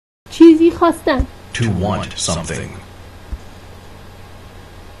چیزی خواستن. To want something.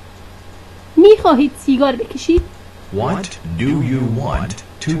 می خواهید سیگار بکشید؟ What do you want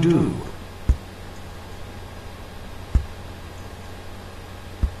to do?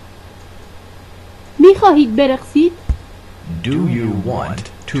 می خواهید برقصید؟ Do you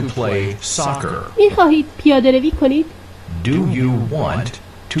want to play soccer? می خواهید پیاده روی کنید؟ Do you want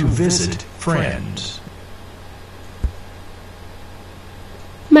to visit friends?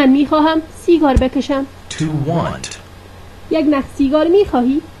 من می خواهم سیگار بکشم. To want. یک نخ سیگار می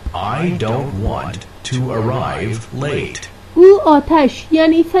خواهی؟ I don't want to arrive late. او آتش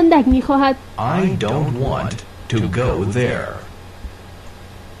یعنی فندک می خواهد. I don't want to go there.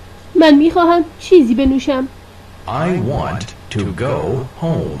 من می خواهم چیزی بنوشم. I want to go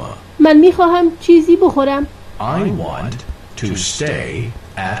home. من می خواهم چیزی بخورم. I want to stay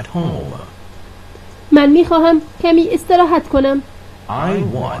at home. من می خواهم کمی استراحت کنم. I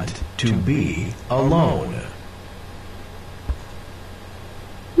want to be alone.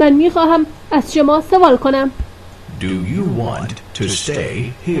 من می خواهم از شما سوال کنم. Do you want to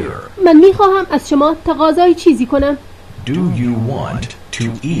stay here? من می خواهم از شما تقاضای چیزی کنم. Do you want to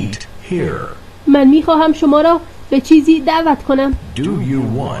eat here? من می خواهم شما را به چیزی دعوت کنم. Do you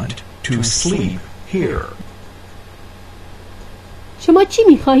want to sleep here? شما چی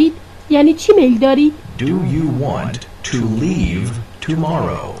می خواهید؟ یعنی چی میل دارید؟ Do you want to leave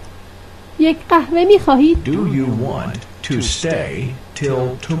tomorrow? یک قهوه می خواهید؟ Do you want to stay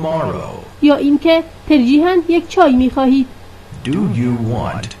till tomorrow? یا اینکه ترجیحاً یک چای می خواهید؟ Do you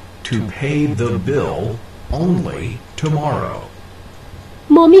want to pay the bill only tomorrow?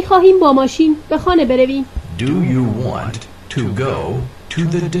 ما می خواهیم با ماشین به خانه برویم. Do you want to go to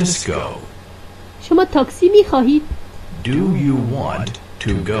the disco? شما تاکسی می خواهید؟ Do you want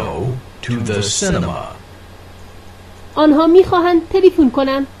to go to the cinema? آنها می خواهند تلفن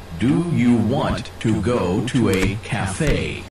کنند. Do you want to go to a cafe?